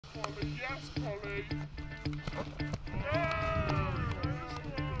Polly, yes, Polly.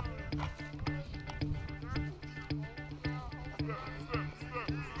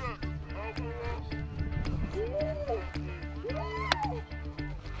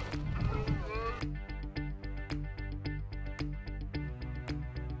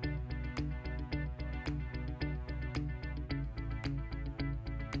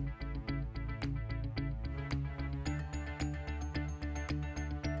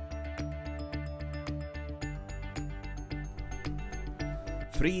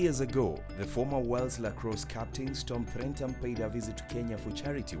 Three years ago, the former Wales lacrosse captain Tom Prentham paid a visit to Kenya for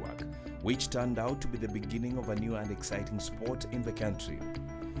charity work, which turned out to be the beginning of a new and exciting sport in the country.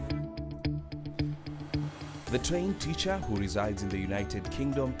 The trained teacher, who resides in the United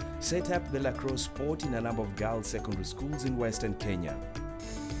Kingdom, set up the lacrosse sport in a number of girls' secondary schools in Western Kenya.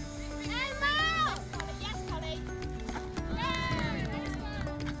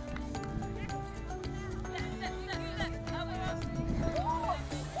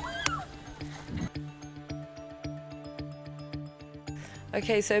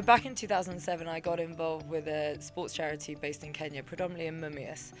 Okay, so back in 2007 I got involved with a sports charity based in Kenya, predominantly in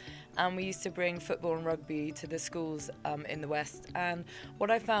Mumias, and we used to bring football and rugby to the schools in the West. And what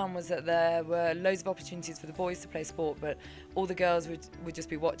I found was that there were loads of opportunities for the boys to play sport, but all the girls would just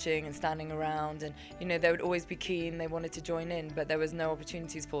be watching and standing around, and you know, they would always be keen, they wanted to join in, but there was no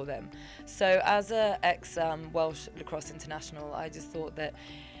opportunities for them. So as an ex-Welsh Lacrosse international, I just thought that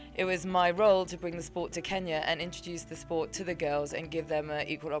it was my role to bring the sport to Kenya and introduce the sport to the girls and give them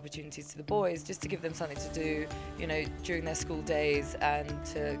equal opportunities to the boys, just to give them something to do, you know, during their school days, and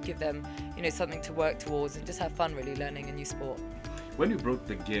to give them, you know, something to work towards and just have fun really learning a new sport. When you brought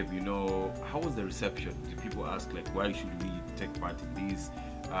the game, you know, how was the reception? Did people ask, like, why should we take part in this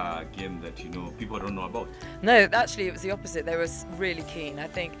game that, you know, people don't know about? No, actually it was the opposite. They were really keen. I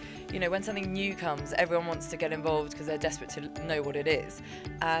think, you know, when something new comes, everyone wants to get involved because they're desperate to know what it is.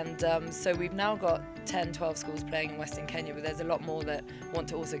 And so we've now got 10, 12 schools playing in Western Kenya, but there's a lot more that want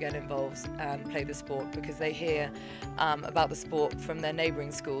to also get involved and play the sport because they hear about the sport from their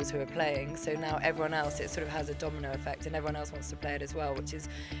neighbouring schools who are playing. So now everyone else, it sort of has a domino effect, and everyone else wants to play it as well, which is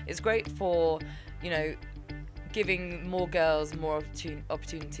great for, you know, giving more girls more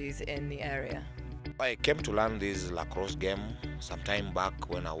opportunities in the area. I came to learn this lacrosse game some time back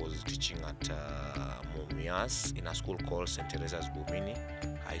when I was teaching at Mumias in a school called St. Teresa's Bumini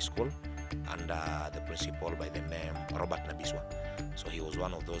High School, and the principal by the name Robert Nabiswa. So he was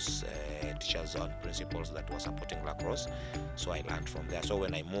one of those teachers and principals that were supporting lacrosse. So I learned from there. So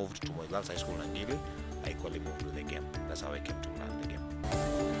when I moved to my girls' high school in Nangili, I equally moved with the game. That's how I came to learn the game.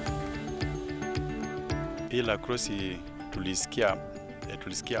 Hii lacrosse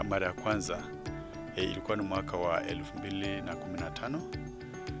tulisikia mara ya kwanza ilikuwa ni mwaka wa 2015.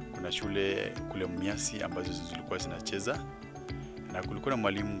 Kuna shule kule Mumias ambazo zilikuwa zinacheza, na kulikuwa na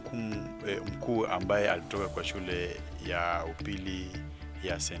mwalimu mkuu ambaye alitoka kwa shule ya upili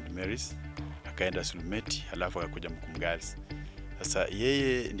ya St. Mary's akaenda Sulmeti, halafu akakuja Mkumgazi. Sasa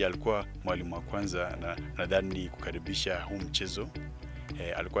yeye ndiye alikuwa mwalimu wa kwanza na nadhani kukaribisha huu mchezo.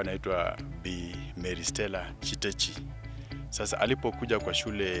 Alikuwa anaitwa Bi Mary Stella Chitechi. Sasa alipokuja kwa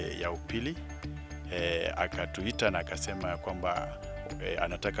shule ya upili akatuita na akasema kwamba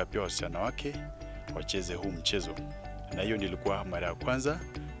anataka pia wasichana wake wacheze huu mchezo, na hiyo nilikuwa mara ya kwanza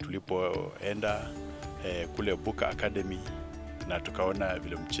tulipoenda kule Buka Academy, na tukaona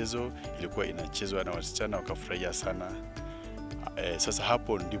vile mchezo ilikuwa inachezwa na wasichana, wakafurahia sana. Sasa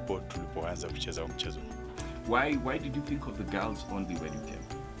hapo ndipo tulipoanza kucheza huu mchezo. Why did you think of the girls only when you came?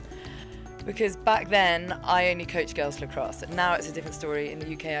 Because back then I only coached girls lacrosse. Now it's a different story. In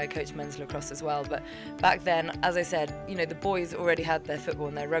the UK I coach men's lacrosse as well, but back then, as I said, you know, the boys already had their football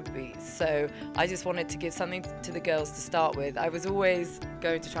and their rugby, so I just wanted to give something to the girls to start with. I was always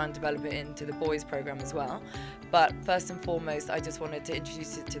going to try and develop it into the boys program as well, but first and foremost I just wanted to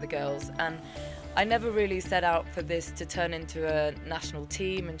introduce it to the girls. And I never really set out for this to turn into a national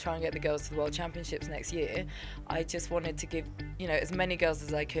team and try and get the girls to the World Championships next year. I just wanted to give, you know, as many girls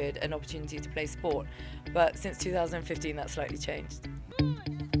as I could an opportunity to play sport. But since 2015 that's slightly changed.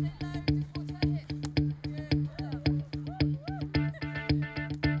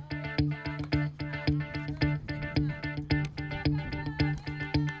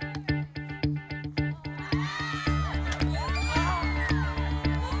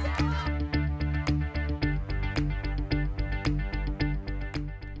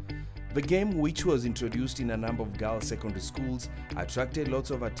 The game, which was introduced in a number of girls' secondary schools, attracted lots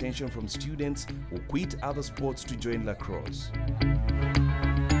of attention from students who quit other sports to join lacrosse.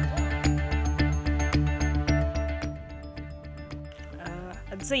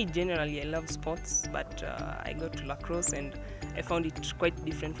 I'd say generally I love sports, but I got to lacrosse and I found it quite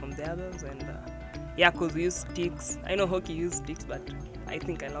different from the others. And yeah, because we use sticks. I know hockey use sticks, but I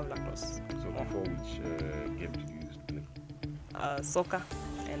think I love lacrosse. So before, which game did you use to play? Soccer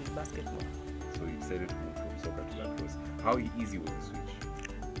and basketball. So you decided to move from soccer to lacrosse. How easy was the switch?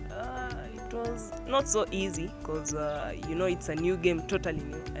 It was not so easy because you know, it's a new game, totally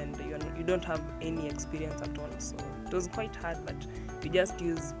new, and you don't have any experience at all. So it was quite hard, but you just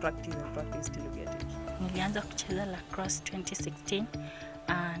use practice and practice till you get it. Nilianza kucheza lacrosse 2016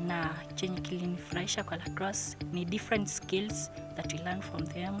 na chenye kilinifurahisha kwa lacrosse ni different skills that you learn from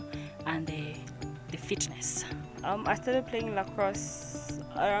them and the fitness. I started playing lacrosse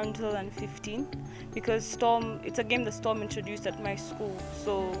around 2015 because it's a game that Storm introduced at my school.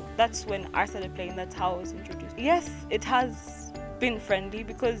 So that's when I started playing, that's how I was introduced. Yes, it has been friendly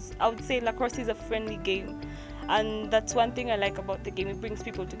because I would say lacrosse is a friendly game. And that's one thing I like about the game, it brings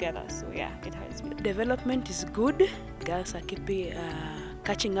people together. So yeah, it has been. Development is good. Girls are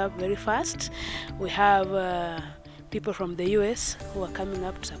catching up very fast. We have people from the US who are coming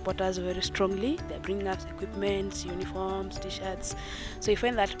up to support us very strongly. They're bringing us equipment, uniforms, t-shirts. So you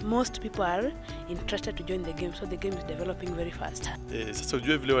find that most people are interested to join the game, so the game is developing very fast. Sasa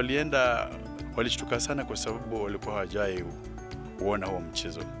ujue vile walienda, walishtuka sana kwa sababu walikuwa hawajai kuona huo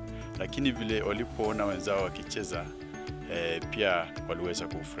mchezo. Lakini vile walipoona wenzao wakicheza pia waliweza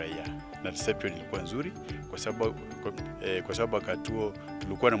kufurahia. Na reception ilikuwa nzuri kwa sababu wakati huo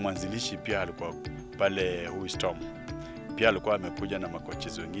tulikuwa na mwanzilishi pia alikuwa pale huyu Storm. Pia alikuwa amekuja na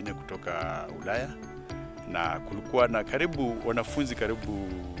makoches wengine kutoka Ulaya na kulikuwa na wanafunzi karibu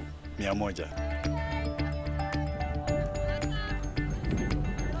 100.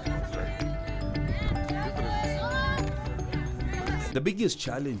 The biggest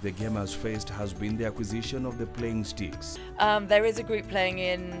challenge the game has faced has been the acquisition of the playing sticks. There is a group playing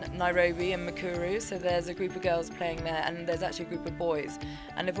in Nairobi and Makuru, so there's a group of girls playing there, and there's actually a group of boys.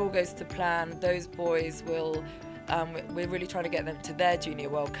 And if all goes to plan, those boys will we're really trying to get them to their Junior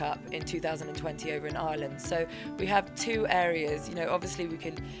World Cup in 2020 over in Ireland. So we have two areas. You know, obviously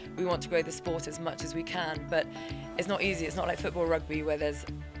we want to grow the sport as much as we can, but it's not easy. It's not like football, rugby, where there's,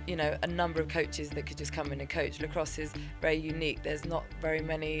 you know, a number of coaches that could just come in and coach. Lacrosse is very unique. There's not very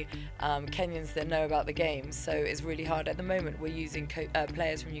many Kenyans that know about the game, so it's really hard. At the moment, we're using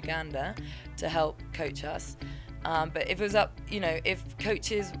players from Uganda to help coach us. But if it was up, you know, if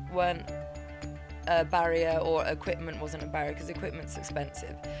coaches weren't a barrier or equipment wasn't a barrier, because equipment's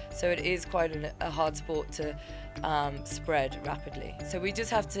expensive, so it is quite a hard sport to spread rapidly. So we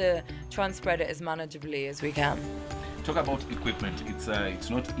just have to try and spread it as manageably as we can. Talk about equipment. It's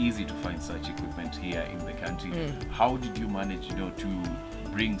not easy to find such equipment here in the country. How did you manage, you know, to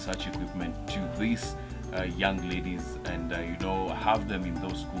bring such equipment to these young ladies and you know, have them in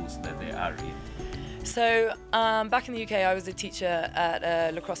those schools that they are in? So back in the UK, I was a teacher at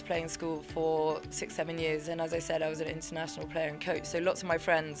a lacrosse playing school for 6-7 years, and as I said, I was an international player and coach. So lots of my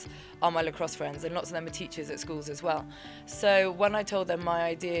friends are my lacrosse friends, and lots of them are teachers at schools as well. So when I told them my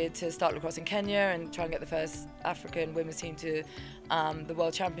idea to start lacrosse in Kenya and try and get the first African women's team to the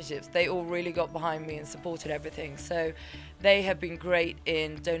World Championships, they all really got behind me and supported everything. So they have been great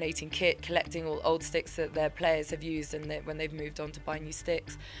in donating kit, collecting all old sticks that their players have used and when they've moved on to buy new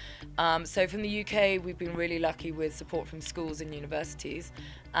sticks. So from the UK, we've been really lucky with support from schools and universities.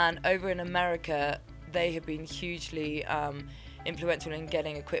 And over in America, they have been hugely influential in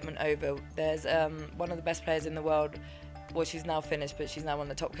getting equipment over. There's one of the best players in the world, well, she's now finished, but she's now one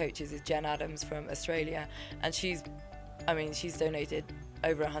of the top coaches, is Jen Adams from Australia. And she's donated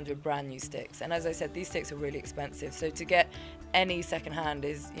over 100 brand new sticks. And as I said, these sticks are really expensive. So to get any second-hand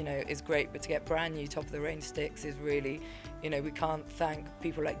is great, but to get brand new top-of-the-range sticks is really, you know, we can't thank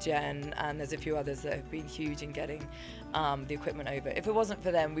people like Jen, and there's a few others that have been huge in getting the equipment over. If it wasn't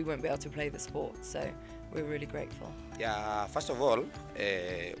for them, we wouldn't be able to play the sport. So we're really grateful. Yeah, first of all,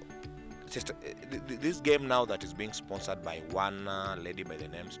 this game now that is being sponsored by one lady by the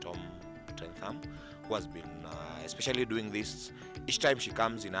name Storm Trentham, who has been especially doing this. Each time she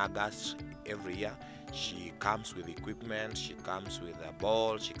comes in August every year, she comes with equipment, she comes with a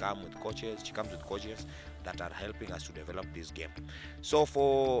ball, she comes with coaches that are helping us to develop this game. So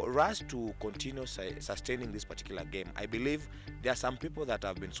for us to continue sustaining this particular game, I believe there are some people that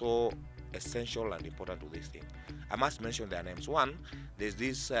have been so essential and important to this thing. I must mention their names. One, there's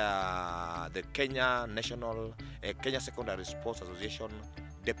this the Kenya Secondary Sports Association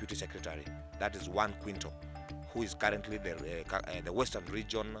Deputy Secretary, that is One Quinto, who is currently the Western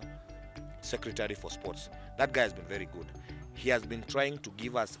Region Secretary for Sports. That guy has been very good. He has been trying to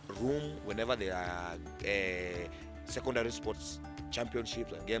give us room whenever there are secondary sports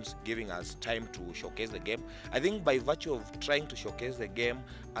championships and games, giving us time to showcase the game. I think by virtue of trying to showcase the game,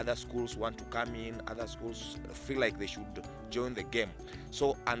 other schools want to come in, other schools feel like they should join the game.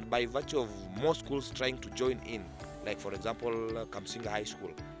 So, and by virtue of more schools trying to join in, like for example, Kamsinga High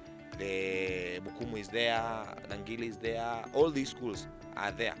School, the Bukumu is there, Nangili is there, all these schools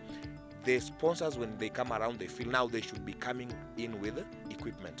are there. The sponsors, when they come around, they feel now they should be coming in with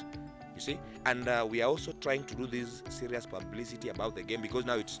equipment. You see, and we are also trying to do this serious publicity about the game, because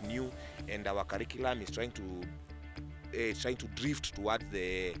now it's new and our curriculum is trying to drift towards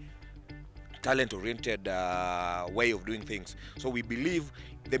the talent-oriented way of doing things. So we believe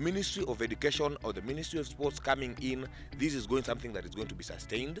the Ministry of Education or the Ministry of Sports coming in, this is going something that is going to be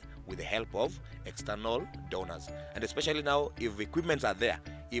sustained with the help of external donors. And especially now, if equipments are there,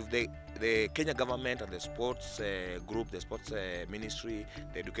 if the Kenya government and the sports group, the sports ministry,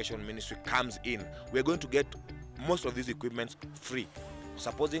 the education ministry comes in, we're going to get most of these equipments free.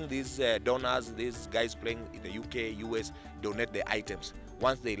 Supposing these donors, these guys playing in the UK, US, donate the items.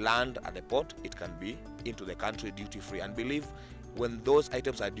 Once they land at the port, it can be into the country duty-free. And believe, when those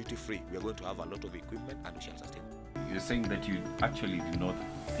items are duty-free, we are going to have a lot of equipment and we shall sustain. You're saying that you actually did not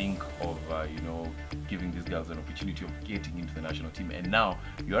think of, giving these girls an opportunity of getting into the national team, and now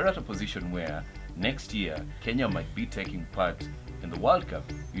you are at a position where next year Kenya might be taking part in the World Cup.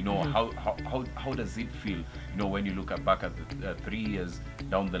 How does it feel? When you look back at the 3 years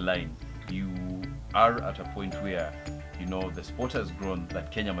down the line, you are at a point where the sport has grown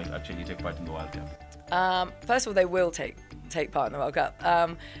that Kenya might actually take part in the World Cup. First of all, they will take part in the World Cup.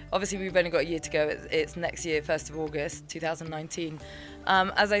 Obviously, we've only got a year to go. It's next year, 1st of August, 2019.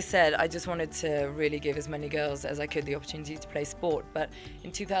 As I said, I just wanted to really give as many girls as I could the opportunity to play sport. But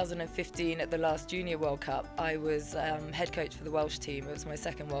in 2015, at the last Junior World Cup, I was head coach for the Welsh team. It was my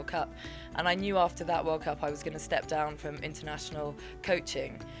second World Cup. And I knew after that World Cup I was going to step down from international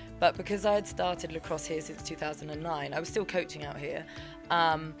coaching. But because I had started lacrosse here since 2009, I was still coaching out here,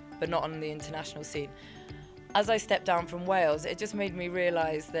 but not on the international scene. As I stepped down from Wales, it just made me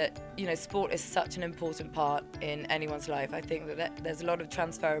realise that, sport is such an important part in anyone's life. I think that there's a lot of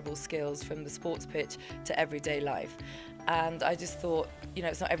transferable skills from the sports pitch to everyday life. And I just thought,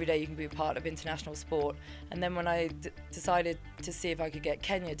 it's not every day you can be a part of international sport. And then when I decided to see if I could get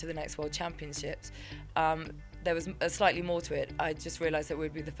Kenya to the next World Championships, there was slightly more to it. I just realised that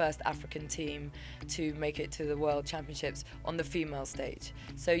we'd be the first African team to make it to the World Championships on the female stage.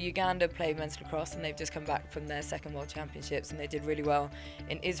 So Uganda play men's lacrosse, and they've just come back from their second World Championships, and they did really well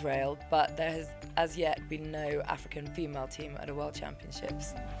in Israel, but there has as yet been no African female team at a World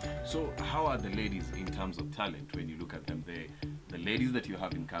Championships. So how are the ladies in terms of talent when you look at them? The ladies that you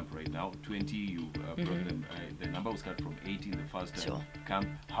have in camp right now, 20, you brought them, the number was cut from 80 in the first camp.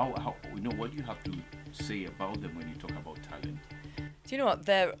 How what do you have to say about them when you talk about talent? Do you know what?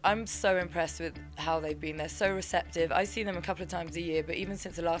 I'm so impressed with how they've been. They're so receptive. I see them a couple of times a year, but even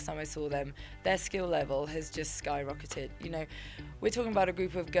since the last time I saw them, their skill level has just skyrocketed. We're talking about a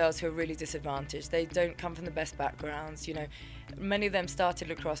group of girls who are really disadvantaged. They don't come from the best backgrounds. Many of them started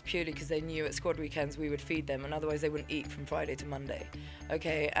lacrosse purely because they knew at squad weekends we would feed them, and otherwise they wouldn't eat from Friday to Monday.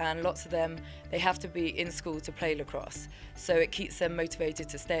 Okay, and lots of them, they have to be in school to play lacrosse. So it keeps them motivated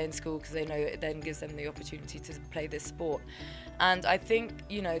to stay in school because they know it then gives them the opportunity to play this sport. And I think,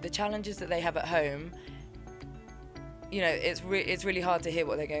 the challenges that they have at home, it's really hard to hear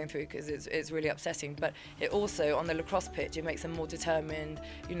what they're going through because it's really upsetting. But it also, on the lacrosse pitch, it makes them more determined.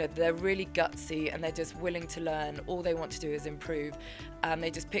 They're really gutsy and they're just willing to learn. All they want to do is improve, and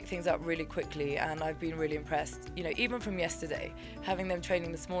they just pick things up really quickly. And I've been really impressed. Even from yesterday, having them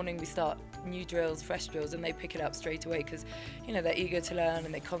training this morning, we start new drills, fresh drills, and they pick it up straight away because they're eager to learn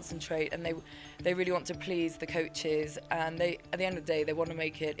and they concentrate and they really want to please the coaches. And at the end of the day, they want to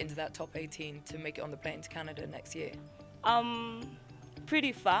make it into that top 18 to make it on the plane to Canada next year.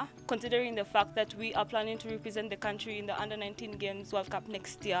 Pretty far, considering the fact that we are planning to represent the country in the Under-19 Games World Cup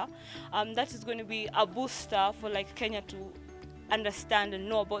next year. That is going to be a booster for Kenya to understand and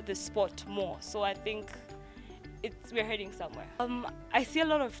know about the sport more. So I think we're heading somewhere. I see a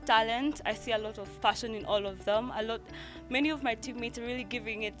lot of talent. I see a lot of passion in all of them. Many of my teammates are really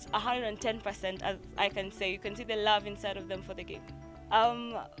giving it 110%, as I can say. You can see the love inside of them for the game.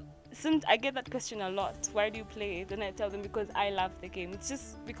 Since I get that question a lot, why do you play it? And I tell them because I love the game. It's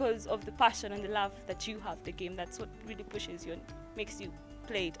just because of the passion and the love that you have the game. That's what really pushes you and makes you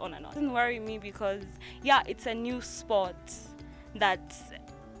play it on and on. It doesn't worry me because, it's a new sport that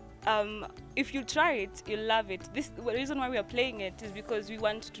if you try it, you'll love it. The reason why we are playing it is because we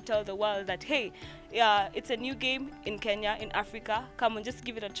want to tell the world that, hey, it's a new game in Kenya, in Africa. Come on, just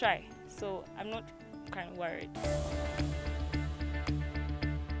give it a try. So I'm not kind of worried.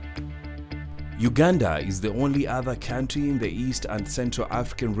 Uganda is the only other country in the East and Central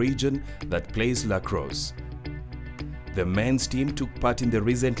African region that plays lacrosse. The men's team took part in the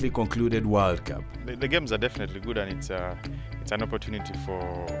recently concluded World Cup. The games are definitely good, and it's an opportunity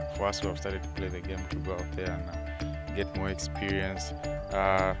for us who have started to play the game to go out there and get more experience.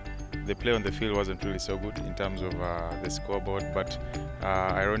 The play on the field wasn't really so good in terms of the scoreboard, but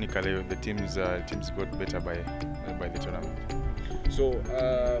ironically the teams got better by the tournament. So,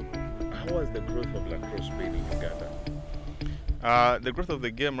 how has the growth of lacrosse been in Uganda? The growth of the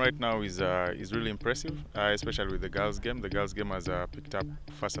game right now is really impressive, especially with the girls' game. The girls' game has picked up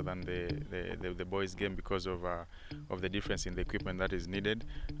faster than the boys' game because of the difference in the equipment that is needed.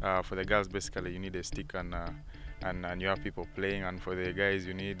 For the girls, basically, you need a stick and you have people playing, and for the guys,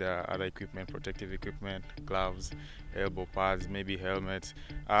 you need other equipment, protective equipment, gloves, elbow pads, maybe helmets.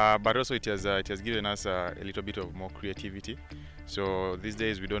 But also, it has given us a little bit of more creativity. So these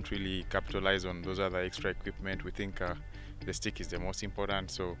days, we don't really capitalize on those other extra equipment. We think the stick is the most important,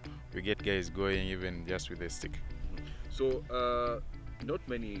 so we get guys going even just with the stick. So, not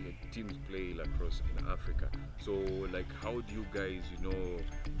many teams play lacrosse in Africa. So, like, how do you guys,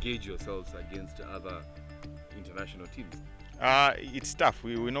 gauge yourselves against other international teams? It's tough.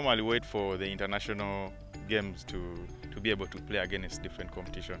 We normally wait for the international games to be able to play against different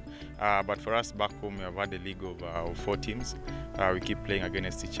competition. But for us back home, we have had a league of 4 teams. We keep playing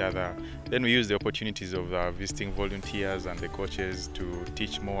against each other. Then we use the opportunities of visiting volunteers and the coaches to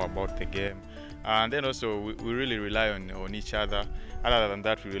teach more about the game. And then also we really rely on each other. Other than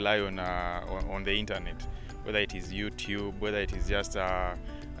that, we rely on the internet, whether it is YouTube, whether it is just a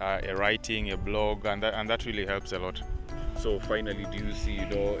writing, a blog, and that really helps a lot. So finally, do you see,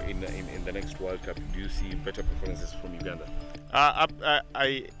 in the next World Cup, do you see better performances from Uganda?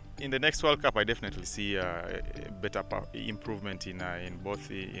 In the next World Cup, I definitely see a better improvement in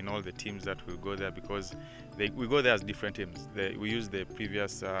all the teams that will go there, because we go there as different teams. We use the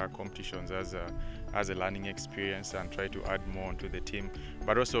previous competitions as a learning experience and try to add more onto the team.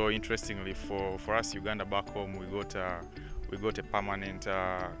 But also, interestingly, for us Uganda back home, we got a permanent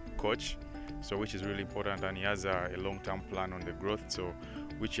coach. So which is really important, and he has a long-term plan on the growth, so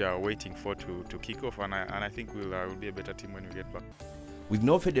which we are waiting for to kick off, and I think we'll be a better team when we get back. With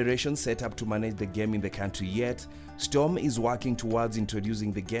no federation set up to manage the game in the country yet, Storm is working towards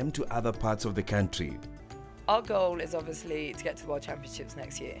introducing the game to other parts of the country. Our goal is obviously to get to the World Championships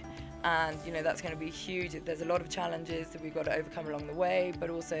next year, and that's going to be huge. There's a lot of challenges that we've got to overcome along the way, but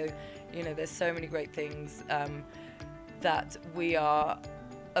also there's so many great things that we are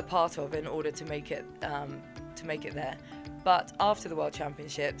a part of in order to make it there. But after the World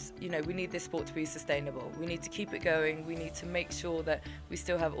Championships, we need this sport to be sustainable. We need to keep it going. We need to make sure that we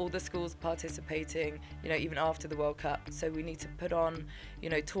still have all the schools participating, even after the World Cup. So we need to put on,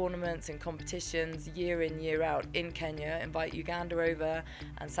 tournaments and competitions year in, year out in Kenya, invite Uganda over,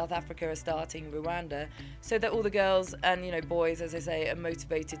 and South Africa are starting, Rwanda, so that all the girls and, boys, as I say, are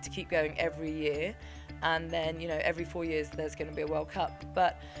motivated to keep going every year. And then, every 4 years there's going to be a World Cup.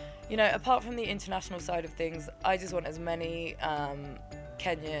 But, apart from the international side of things, I just want as many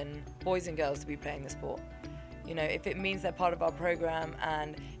Kenyan boys and girls to be playing the sport. If it means they're part of our program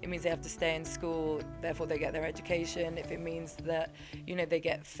and it means they have to stay in school, therefore they get their education, if it means that, they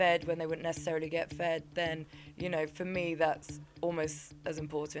get fed when they wouldn't necessarily get fed, then, for me, that's almost as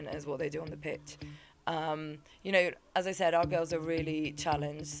important as what they do on the pitch. As I said, our girls are really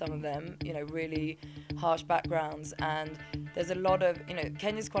challenged, some of them, really harsh backgrounds, and there's a lot of,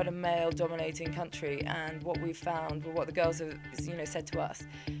 Kenya's quite a male-dominating country, and what we've found, what the girls have, said to us,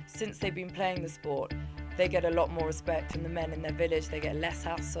 since they've been playing the sport, they get a lot more respect from the men in their village, they get less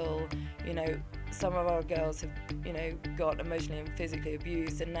hassle, some of our girls have, got emotionally and physically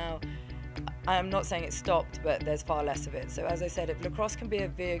abused, and now, I'm not saying it's stopped, but there's far less of it. So as I said, if lacrosse can be a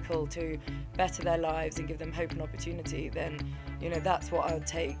vehicle to better their lives and give them hope and opportunity, then that's what I would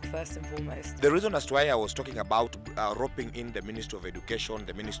take first and foremost. The reason as to why I was talking about roping in the Ministry of Education,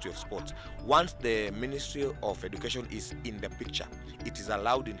 the Ministry of Sports, once the Ministry of Education is in the picture, it is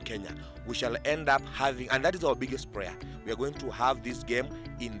allowed in Kenya, we shall end up having, and that is our biggest prayer, we are going to have this game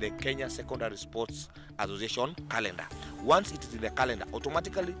in the Kenya Secondary Sports Association calendar. Once it is in the calendar,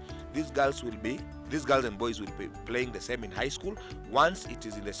 automatically these girls and boys will be playing the same in high school. Once it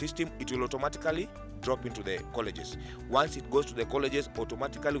is in the system, it will automatically drop into the colleges. Once it goes to the colleges,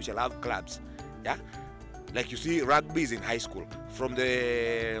 automatically we shall have clubs. Yeah, like you see, rugby is in high school. From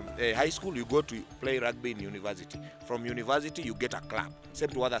the high school, you go to play rugby in university. From university, you get a club. Same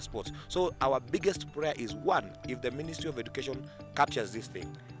to other sports. So our biggest prayer is, one, if the Ministry of Education captures this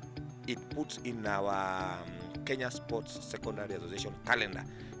thing, it puts in our Kenya Sports Secondary Association calendar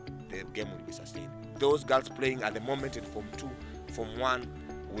the game will be sustained. Those girls playing at the moment in Form 2, Form 1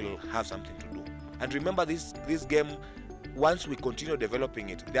 will have something to do. And remember, this game, once we continue developing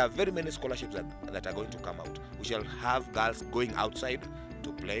it, there are very many scholarships that are going to come out. We shall have girls going outside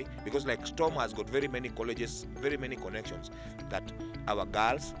to play, because like Storm has got very many colleges, very many connections that our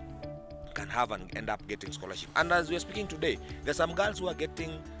girls can have and end up getting scholarship. And as we are speaking today, there's some girls who are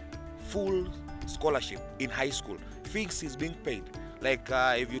getting full scholarship in high school. Fees is being paid. Like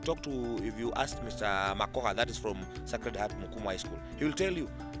if you ask Mr. Makoha, that is from Sacred Heart Mukumu High School, he will tell you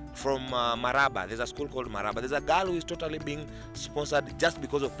from Maraba, there's a school called Maraba, there's a girl who is totally being sponsored just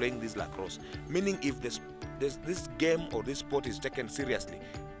because of playing this lacrosse. Meaning if this game or this sport is taken seriously,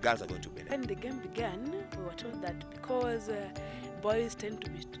 girls are going to benefit. When the game began, we were told that because boys tend to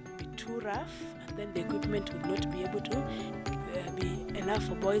be too rough, and then the equipment would not be able to be enough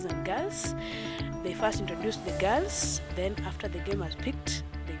for boys and girls, they first introduced the girls, then after the game was picked,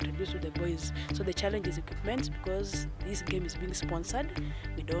 they introduced to the boys. So the challenge is equipment, because this game is being sponsored,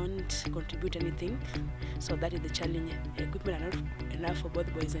 we don't contribute anything, so that is the challenge. Equipment are not enough for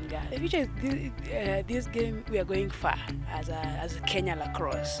both boys and girls. The future is this game, we are going far as a Kenya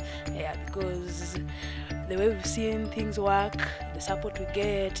lacrosse, because the way we've seen things work, the support we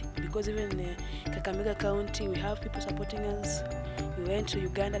get, because even in Kakamega County, we have people supporting us. We went to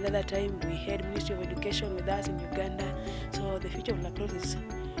Uganda the other time, we had Ministry of Education with us in Uganda. So the future of lacrosse is,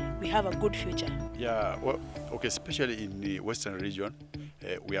 we have a good future. Yeah, well, okay, especially in the Western region,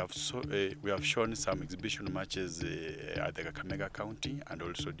 we have shown some exhibition matches at the Kakamega County and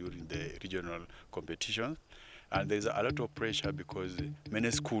also during the regional competition. And there's a lot of pressure because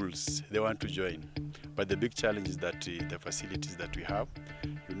many schools, they want to join. But the big challenge is that the facilities that we have,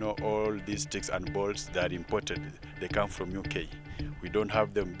 you know, all these sticks and balls, they are imported. They come from UK. We don't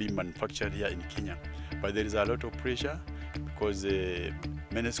have them being manufactured here in Kenya. But there is a lot of pressure because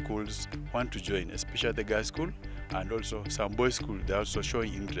many schools want to join, especially the girls' school, and also some boys' school, they're also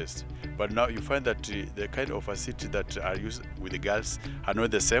showing interest. But now you find that the kind of facilities that are used with the girls are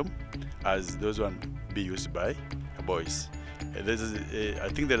not the same as those ones be used by boys. I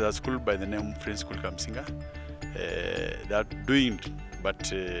think there's a school by the name French School Kamsinga. They're doing it,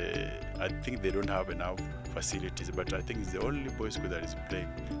 but I think they don't have enough facilities. But I think it's the only boys' school that is playing.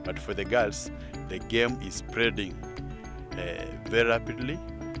 But for the girls, the game is spreading very rapidly.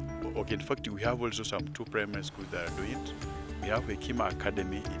 Okay, in fact, we have also some 2 primary schools that are doing it. We have Hekima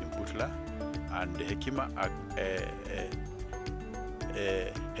Academy in Butla and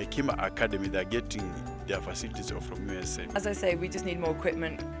Hekima Academy. They're getting their facilities from USA. As I say, we just need more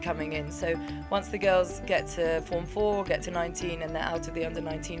equipment coming in. So once the girls get to Form 4, get to 19 and they're out of the under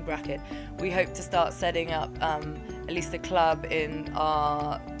 19 bracket, we hope to start setting up at least a club in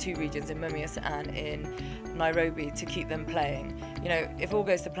our 2 regions, in Mumias and in Nairobi, to keep them playing. You know, if all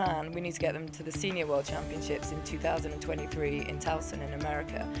goes to plan, we need to get them to the Senior World Championships in 2023 in Towson in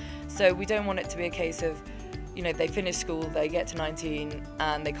America. So we don't want it to be a case of, you know, they finish school, they get to 19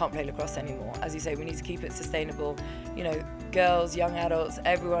 and they can't play lacrosse anymore. As you say, we need to keep it sustainable. You know, girls, young adults,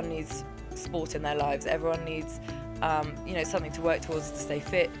 everyone needs sport in their lives. Everyone needs, you know, something to work towards to stay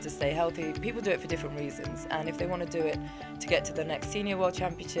fit, to stay healthy. People do it for different reasons. And if they want to do it to get to the next Senior World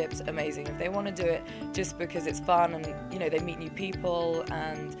Championships, amazing. If they want to do it just because it's fun and, you know, they meet new people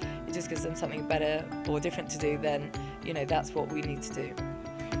and it just gives them something better or different to do, then, you know, that's what we need to do.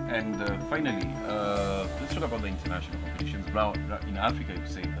 And finally, let's talk about the international competitions. Now, in Africa, you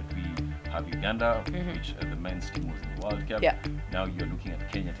say that we have Uganda, which the men's team was in the World Cup. Yeah. Now you're looking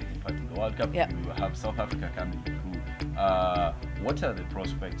at Kenya taking part in the World Cup. Yeah. You have South Africa coming through. What are the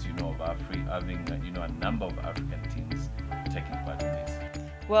prospects, you know, of having, you know, a number of African teams taking part in this?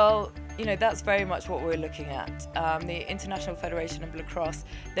 Well, you know, that's very much what we're looking at. The International Federation of Lacrosse,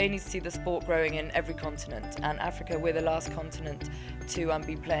 they need to see the sport growing in every continent, and Africa, we're the last continent to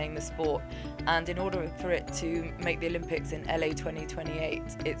be playing the sport. And in order for it to make the Olympics in LA 2028,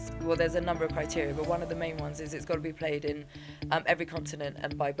 well, there's a number of criteria, but one of the main ones is it's got to be played in every continent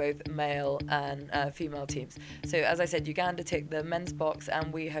and by both male and female teams. So as I said, Uganda ticked the men's box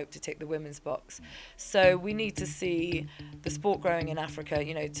and we hope to tick the women's box. So we need to see the sport growing in Africa,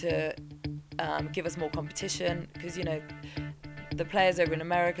 you know, to give us more competition, because, you know, the players over in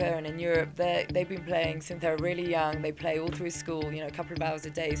America and in Europe, they've been playing since they're really young. They play all through school, you know, a couple of hours a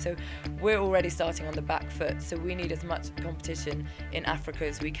day. So we're already starting on the back foot. So we need as much competition in Africa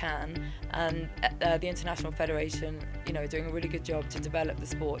as we can. And the International Federation, you know, are doing a really good job to develop the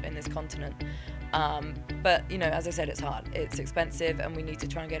sport in this continent. But, you know, as I said, it's hard. It's expensive, and we need to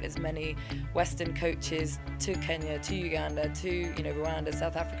try and get as many Western coaches to Kenya, to Uganda, to, you know, Rwanda,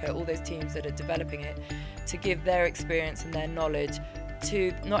 South Africa, all those teams that are developing it, to give their experience and their knowledge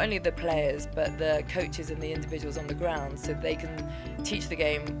to not only the players but the coaches and the individuals on the ground, so they can teach the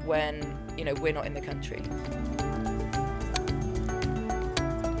game when we're not in the country.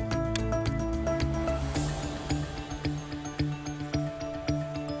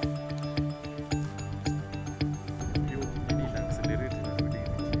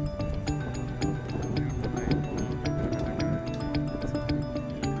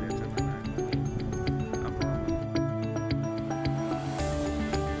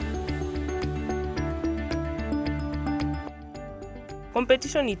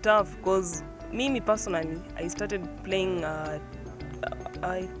 Competition is tough because me personally, I started playing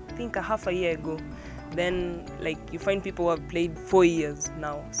I think a half a year ago. Then like you find people who have played 4 years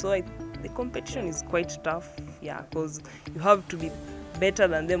now. So the competition is quite tough, yeah, because you have to be better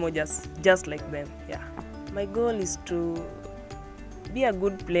than them or just like them, yeah. My goal is to be a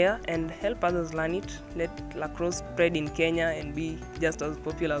good player and help others learn it. Let lacrosse spread in Kenya and be just as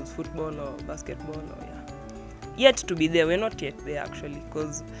popular as football or basketball, or yeah. Yet to be there, we're not yet there actually,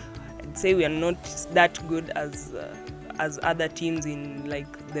 because I'd say we are not that good as other teams in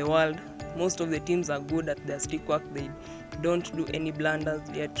like the world. Most of the teams are good at their stick work. They don't do any blunders,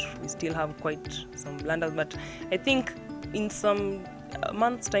 yet we still have quite some blunders. But I think in some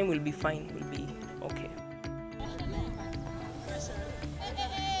months' time we'll be fine, we'll be okay.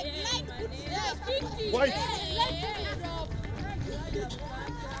 White.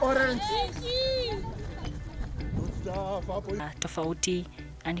 Orange. Tofauti,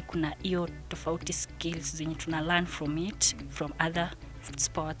 yani kuna hiyo tofauti skills zenye tuna learn from it, from other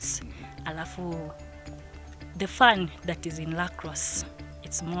sports. Alafu the fun that is in lacrosse,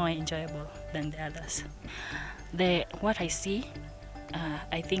 it's more enjoyable than the others. What I see,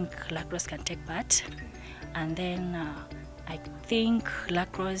 I think lacrosse can take part, and then I think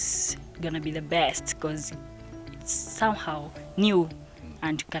lacrosse gonna be the best because it's somehow new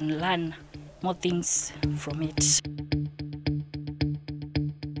and you can learn more things from it.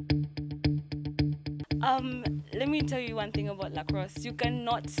 Let me tell you one thing about lacrosse. You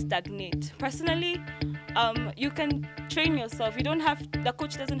cannot stagnate. Personally, you can train yourself. The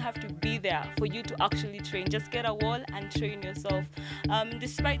coach doesn't have to be there for you to actually train. Just get a wall and train yourself.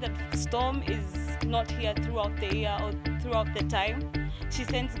 Despite that Storm is not here throughout the year or throughout the time, she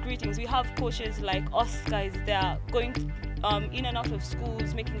sends greetings. We have coaches like Oscar is there going in and out of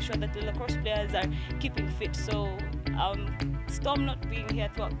schools, making sure that the lacrosse players are keeping fit. So Storm not being here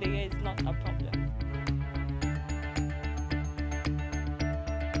throughout the year is not a problem.